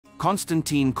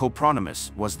Constantine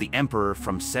Copronymus was the emperor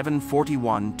from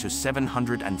 741 to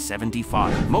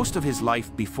 775. Most of his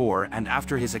life before and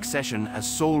after his accession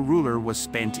as sole ruler was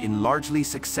spent in largely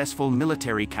successful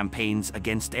military campaigns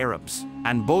against Arabs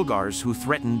and Bulgars who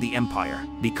threatened the empire.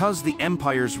 Because the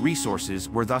empire's resources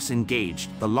were thus engaged,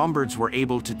 the Lombards were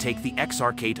able to take the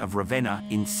Exarchate of Ravenna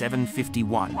in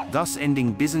 751, thus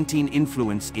ending Byzantine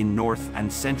influence in north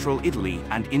and central Italy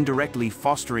and indirectly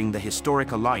fostering the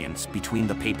historic alliance between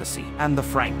the papacy and the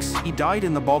Franks. He died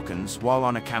in the Balkans while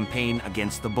on a campaign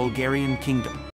against the Bulgarian kingdom.